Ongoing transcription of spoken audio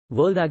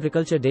World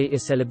Agriculture Day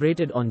is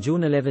celebrated on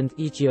June 11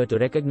 each year to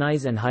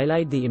recognize and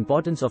highlight the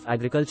importance of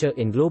agriculture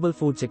in global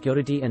food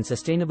security and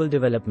sustainable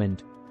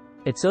development.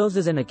 It serves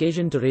as an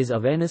occasion to raise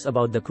awareness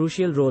about the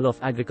crucial role of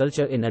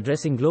agriculture in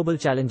addressing global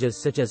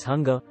challenges such as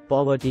hunger,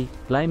 poverty,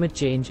 climate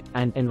change,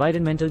 and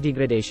environmental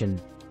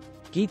degradation.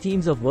 Key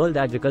themes of World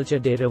Agriculture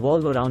Day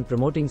revolve around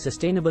promoting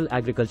sustainable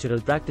agricultural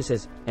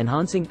practices,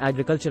 enhancing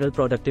agricultural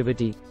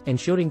productivity,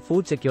 ensuring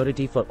food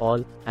security for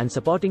all, and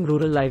supporting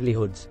rural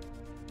livelihoods.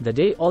 The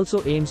day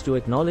also aims to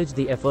acknowledge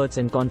the efforts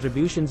and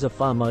contributions of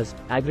farmers,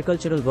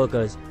 agricultural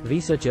workers,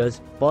 researchers,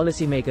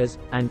 policymakers,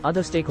 and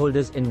other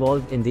stakeholders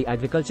involved in the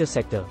agriculture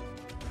sector.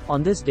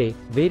 On this day,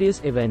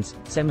 various events,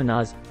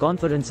 seminars,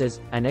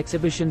 conferences, and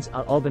exhibitions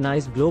are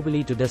organized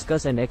globally to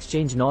discuss and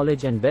exchange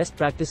knowledge and best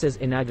practices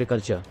in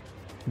agriculture.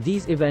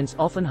 These events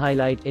often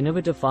highlight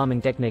innovative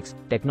farming techniques,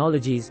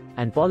 technologies,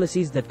 and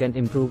policies that can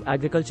improve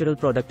agricultural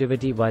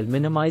productivity while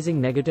minimizing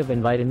negative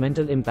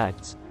environmental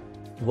impacts.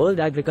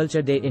 World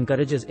Agriculture Day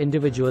encourages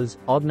individuals,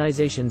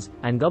 organizations,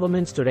 and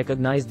governments to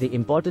recognize the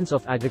importance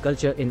of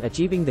agriculture in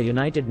achieving the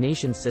United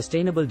Nations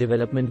Sustainable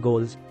Development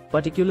Goals,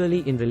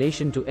 particularly in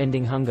relation to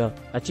ending hunger,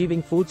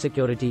 achieving food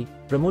security,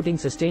 promoting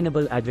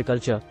sustainable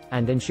agriculture,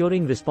 and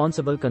ensuring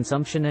responsible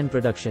consumption and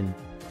production.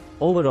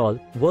 Overall,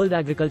 World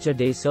Agriculture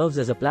Day serves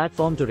as a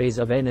platform to raise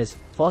awareness,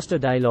 foster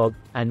dialogue,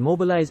 and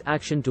mobilize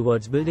action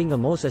towards building a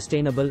more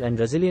sustainable and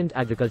resilient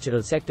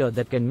agricultural sector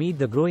that can meet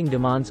the growing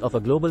demands of a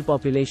global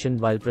population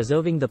while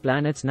preserving the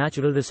planet's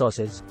natural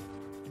resources.